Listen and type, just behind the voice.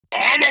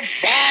I'm a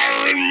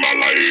fire in my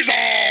laser.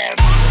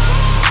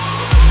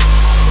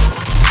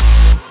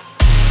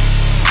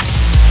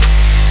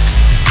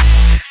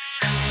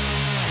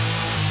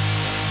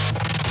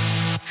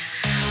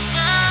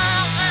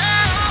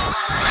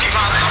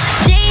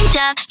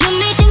 Danger, you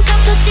may think I'm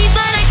pussy,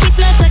 but I keep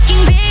my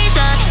fucking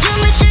razor. You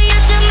make sure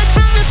your stomach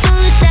from the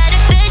bullets that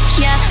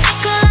affect ya. I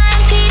call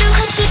IMP to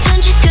hunt you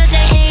down just cause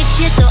I hate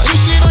you. So you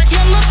should watch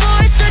out my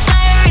force, start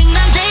firing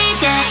my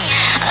laser.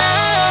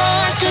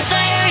 Oh, start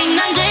firing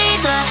my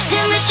laser.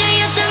 You make sure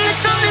your stomach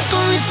from the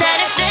bullets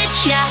that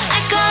affect ya. I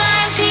call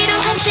IMP to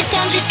hunt you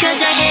down just cause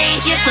I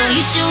hate you. So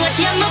you should watch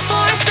out my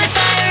force, start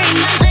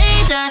firing my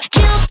laser.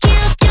 Kill,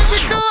 kill, kill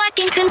just so I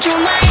can control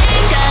my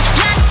anger.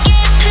 Not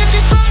scared,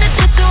 just from the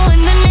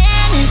going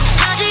bananas.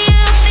 How do you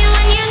feel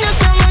when you know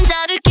someone's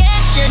out to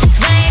get you? That's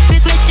why I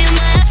grip my steel,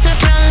 my eyes are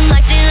prowling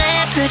like the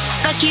leopards.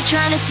 I keep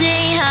trying to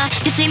say,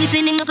 you see me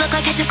spinning the block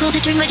like I took cold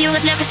to drink, but you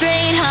was never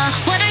sprayed,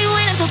 What are you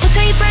waiting for? What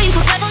are you praying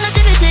for? I will not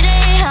save it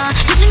today,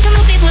 You think I'm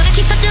a fake, well I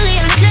keep up till the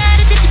end of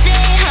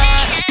today,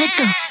 Let's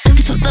go. Don't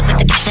be fucked up with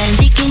the cash that I'm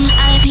seeking.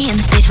 IP in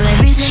the space for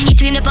that reason. You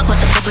dreamed about what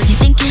the fuck was you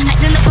thinking? I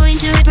turned the boy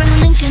into Abraham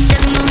Lincoln.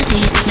 7 bullets,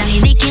 he's now he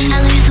leaking. I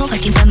lose his whole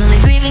fucking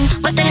family grieving.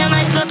 What the hell am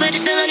I supposed to put a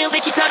spell on your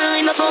bitch? It's not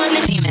really my fault, I'm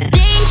a demon.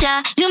 Danger,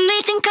 you may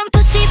think I'm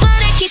pussy,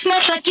 but I keep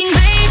my fucking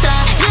razor.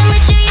 Don't